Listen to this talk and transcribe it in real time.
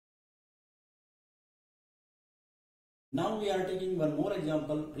Now we are taking one more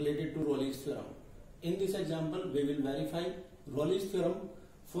example related to Rolle's theorem. In this example, we will verify Rolle's theorem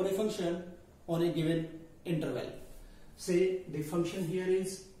for a function on a given interval. Say the function here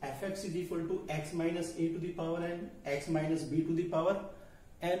is fx is equal to x minus a to the power n, x minus b to the power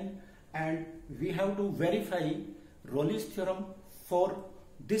n, and we have to verify Rolle's theorem for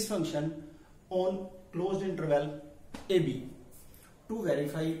this function on closed interval ab. To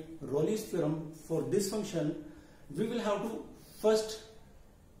verify Rolle's theorem for this function, we will have to first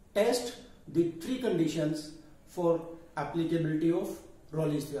test the three conditions for applicability of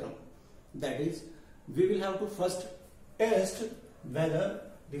Rolle's theorem. That is, we will have to first test whether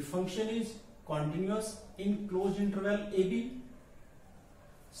the function is continuous in closed interval AB.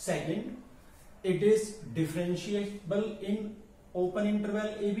 Second, it is differentiable in open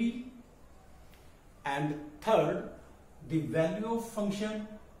interval AB. And third, the value of function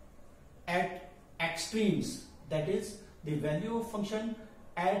at extremes, that is, the value of function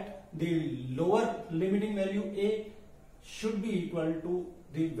at the lower limiting value a should be equal to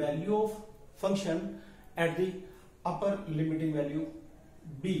the value of function at the upper limiting value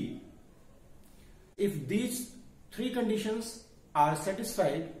b. If these three conditions are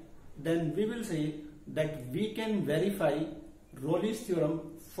satisfied, then we will say that we can verify Rolle's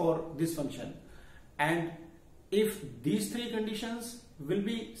theorem for this function. And if these three conditions will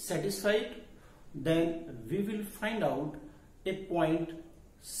be satisfied, then we will find out a point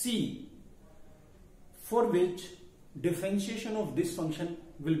C for which differentiation of this function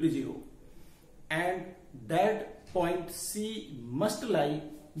will be 0, and that point C must lie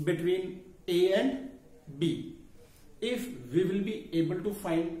between A and B. If we will be able to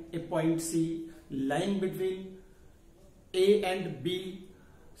find a point C lying between A and B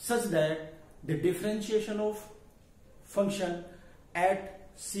such that the differentiation of function at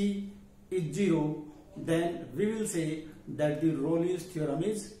C is 0, then we will say that the Rolle's theorem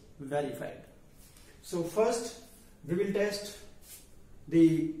is verified. So first we will test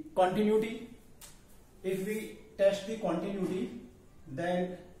the continuity. If we test the continuity,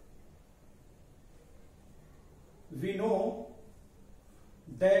 then we know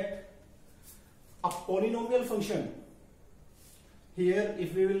that a polynomial function, here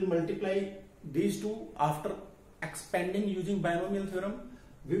if we will multiply these two after expanding using binomial theorem,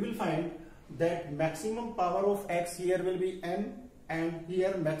 we will find that maximum power of x here will be m, and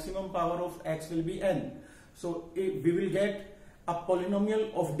here maximum power of x will be n. So we will get a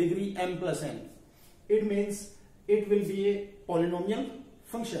polynomial of degree m plus n. It means it will be a polynomial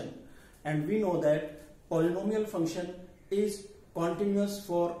function, and we know that polynomial function is continuous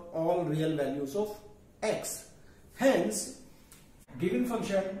for all real values of x. Hence, given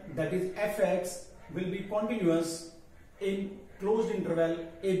function, that is fx, will be continuous in closed interval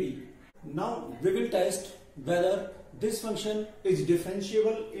AB. Now we will test whether this function is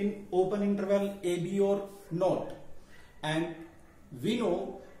differentiable in open interval AB or not. And we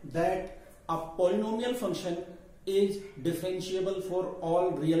know that a polynomial function is differentiable for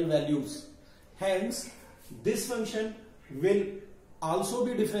all real values. Hence, this function will also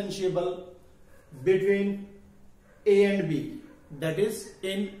be differentiable between A and B, that is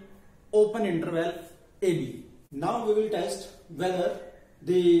in open interval AB. Now we will test whether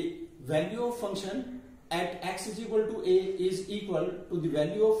the value of function at x is equal to a is equal to the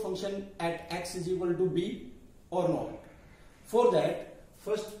value of function at x is equal to b or not. For that,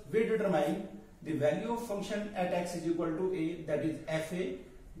 first we determine the value of function at x is equal to a, that is fa,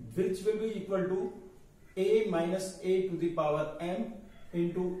 which will be equal to a minus a to the power m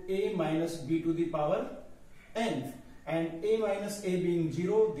into a minus b to the power n, and a minus a being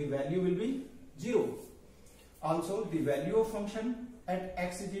 0, the value will be 0. Also, the value of function at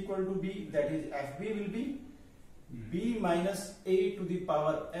x is equal to b, that is fb, will be b minus a to the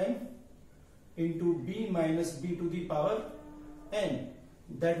power m into b minus b to the power n,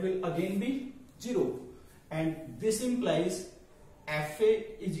 that will again be 0, and this implies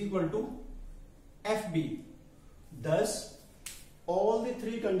fa is equal to fb. Thus, all the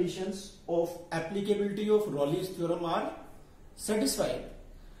three conditions of applicability of Rolle's theorem are satisfied,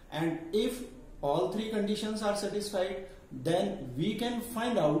 and if all three conditions are satisfied, then we can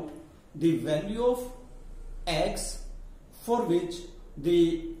find out the value of x for which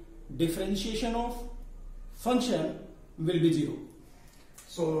the differentiation of function will be 0.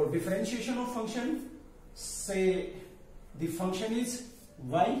 So differentiation of function, say the function is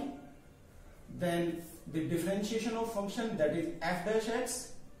y, then the differentiation of function, that is f dash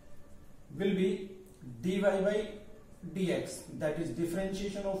x, will be dy by dx, that is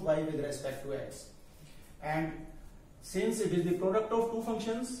differentiation of y with respect to x. And since it is the product of two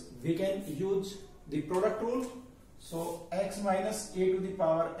functions, we can use the product rule. So x minus a to the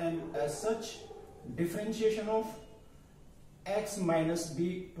power n as such, differentiation of x minus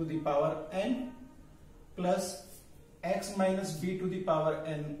b to the power n plus x minus b to the power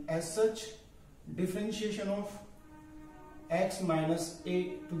n as such, differentiation of x minus a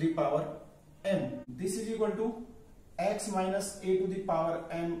to the power n. This is equal to x minus a to the power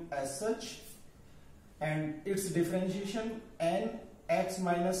n as such, and its differentiation n x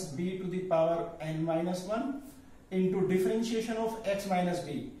minus b to the power n minus 1 into differentiation of x minus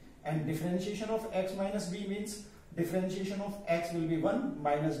b, and differentiation of x minus b means differentiation of x will be 1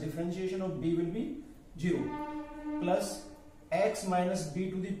 minus differentiation of b will be 0, plus x minus b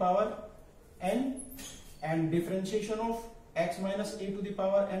to the power n, and differentiation of x minus a to the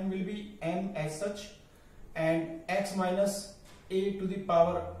power n will be m as such, and x minus a to the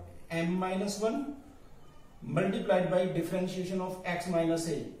power m minus 1 multiplied by differentiation of x minus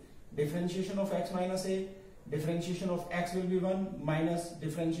a. Differentiation of x minus a, differentiation of x will be 1 minus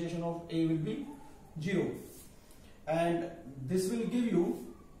differentiation of a will be 0, and this will give you,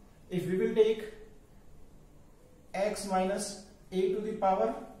 if we will take x minus a to the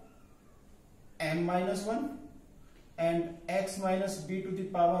power m minus 1 and x minus b to the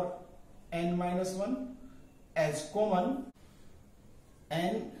power n minus 1 as common,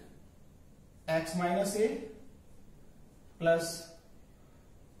 and x minus a plus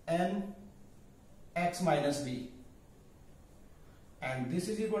n x minus b, and this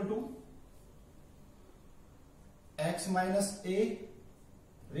is equal to x minus a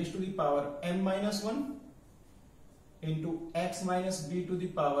raised to the power m minus 1 into x minus b to the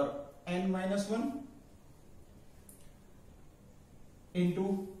power n minus 1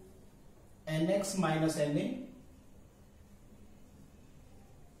 into nx minus na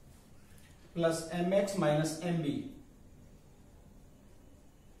plus mx minus mb.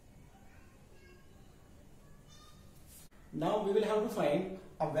 Now we will have to find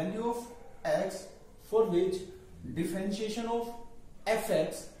a value of x for which differentiation of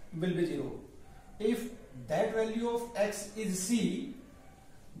fx will be 0. If that value of x is c,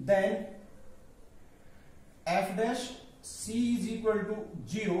 then f dash c is equal to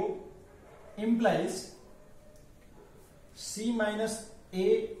 0 implies c minus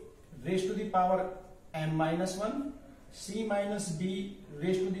a raised to the power n minus 1, c minus b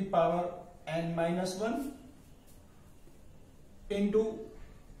raised to the power n minus 1 into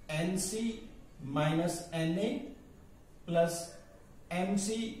nc minus na plus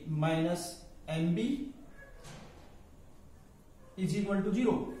mc minus mb is equal to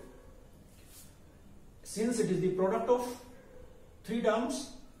 0. Since it is the product of three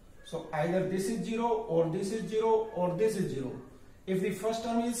terms, so either this is 0 or this is 0 or this is 0. If the first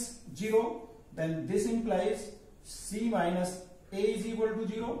term is 0, then this implies c minus a is equal to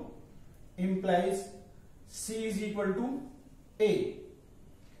 0, implies c is equal to a,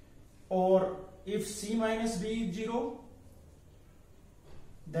 or if c minus b is 0,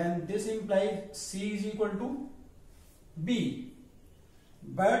 then this implies c is equal to b,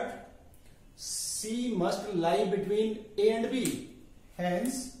 but c must lie between a and b,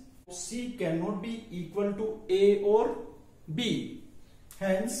 hence c cannot be equal to a or b,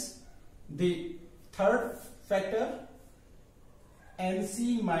 hence the third factor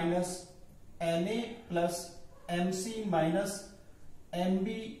nc minus na plus mc minus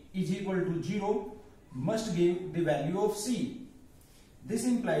mb is equal to 0 must give the value of c. This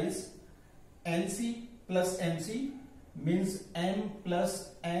implies nc plus mc means m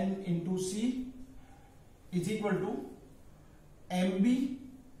plus n into c is equal to mb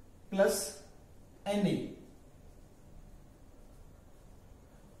plus na,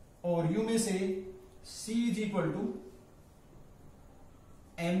 or you may say c is equal to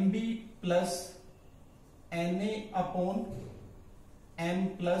mb plus na upon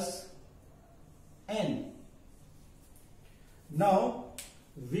m plus n. Now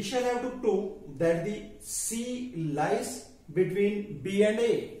we shall have to prove that the c lies between b and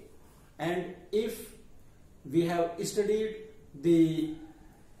a, and if we have studied the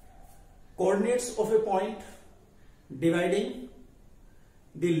coordinates of a point dividing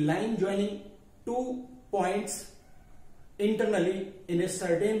the line joining two points internally in a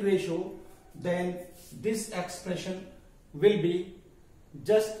certain ratio, then this expression will be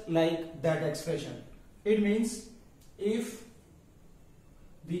just like that expression. It means if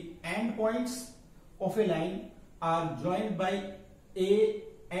the end points of a line are joined by A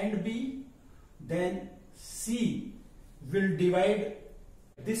and B, then C will divide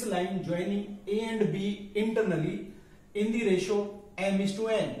this line joining A and B internally in the ratio m is to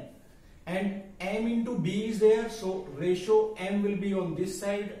n, and m into b is there, so ratio m will be on this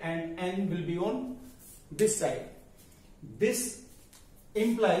side and n will be on this side. This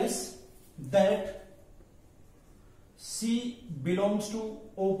implies that C belongs to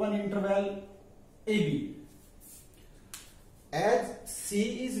open interval AB. As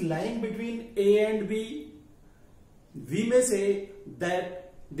C is lying between A and B, we may say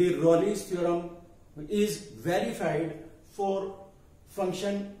that the Rolle's theorem is verified for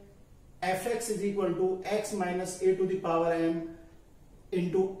function fx is equal to x minus a to the power m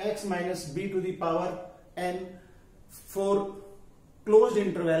into x minus b to the power n for closed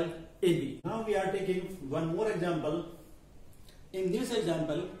interval AB. Now we are taking one more example. In this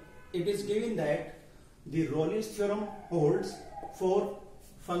example, it is given that the Rolle's theorem holds for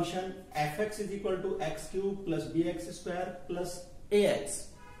function fx is equal to x cube plus bx square plus ax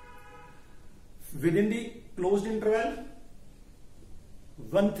within the closed interval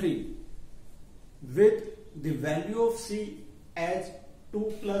 1, 3 with the value of c as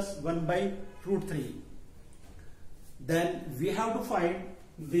 2 plus 1 by root 3. Then we have to find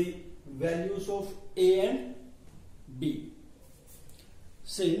the values of a and b.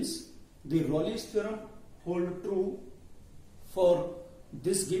 Since the Rolle's theorem hold true for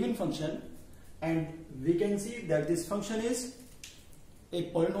this given function, and we can see that this function is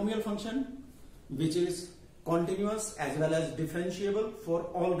a polynomial function which is continuous as well as differentiable for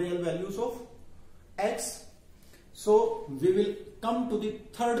all real values of x. So we will come to the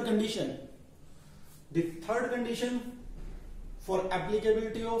third condition. The third condition for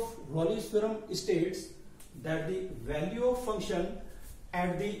applicability of Rolle's theorem states that the value of function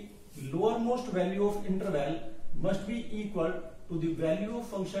at the lowermost value of interval must be equal to the value of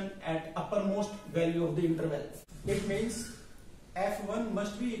function at uppermost value of the interval. It means f1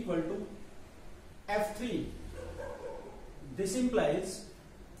 must be equal to f3. This implies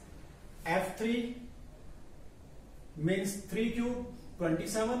f3 means 3 cube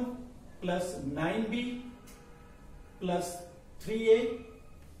 27 plus 9b plus 3a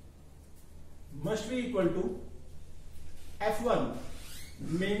must be equal to f1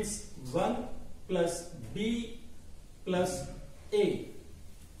 means 1 plus b plus a,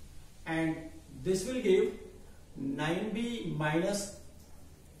 and this will give 9b minus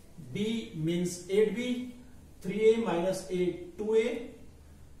b means 8b, 3a minus a 2a,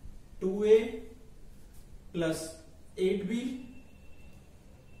 2a plus 8b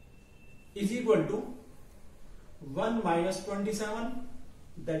is equal to 1 minus 27,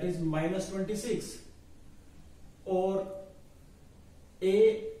 that is minus 26, or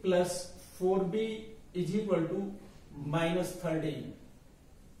a plus 4b is equal to minus 13.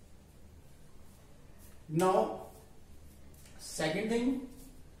 Now, second thing,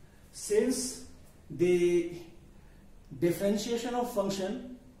 since the differentiation of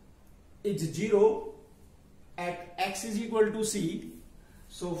function is 0 at x is equal to c,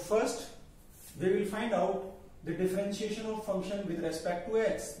 so first we will find out the differentiation of function with respect to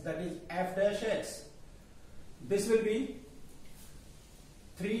x, that is f dash x. This will be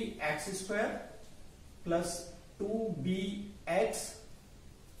 3x square plus 2bx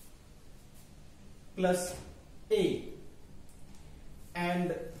plus a,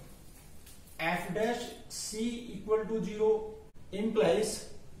 and f dash c equal to 0 implies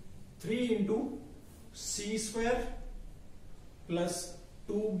 3 into c square plus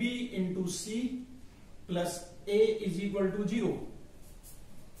 2b into c plus a is equal to 0.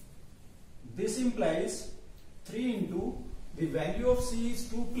 This implies 3 into the value of c is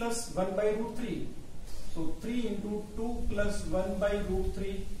 2 plus 1 by root 3. So 3 into 2 plus 1 by root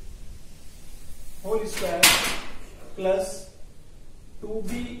 3 whole square plus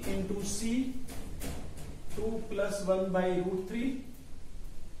 2b into c 2 plus 1 by root 3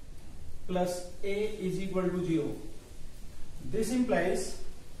 plus a is equal to 0. This implies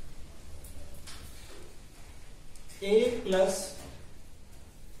a plus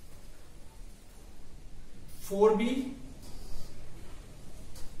 4b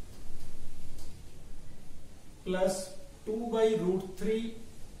plus 2 by root 3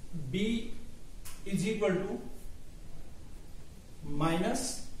 b is equal to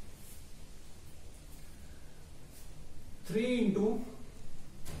minus 3 into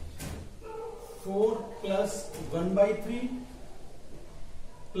 4 plus 1 by 3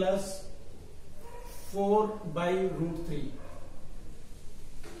 plus 4 by root 3.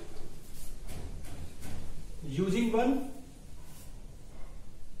 Using 1,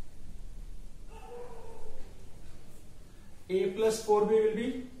 a plus 4b will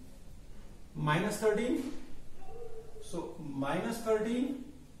be minus 13. So minus 13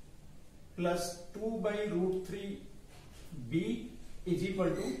 plus 2 by root 3 b is equal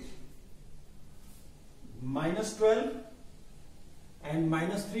to minus 12, and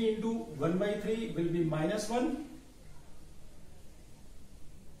minus 3 into 1 by 3 will be minus 1.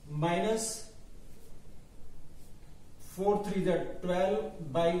 minus 4 3 that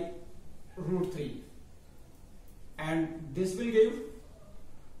 12 by root 3, and this will give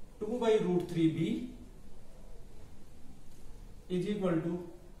 2 by root 3b is equal to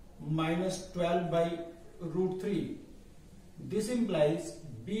minus 12 by root 3. This implies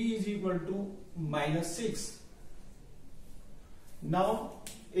b is equal to minus 6. Now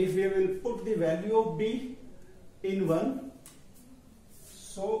if we will put the value of b in 1,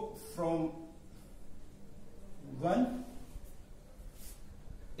 so from 1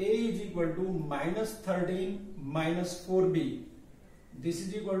 a is equal to minus 13 minus 4b. This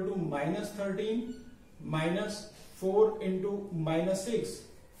is equal to minus 13 minus 4 into minus 6.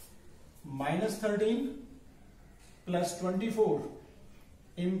 Minus 13 plus 24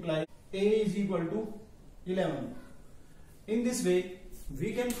 implies a is equal to 11. In this way,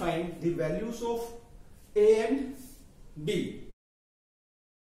 we can find the values of a and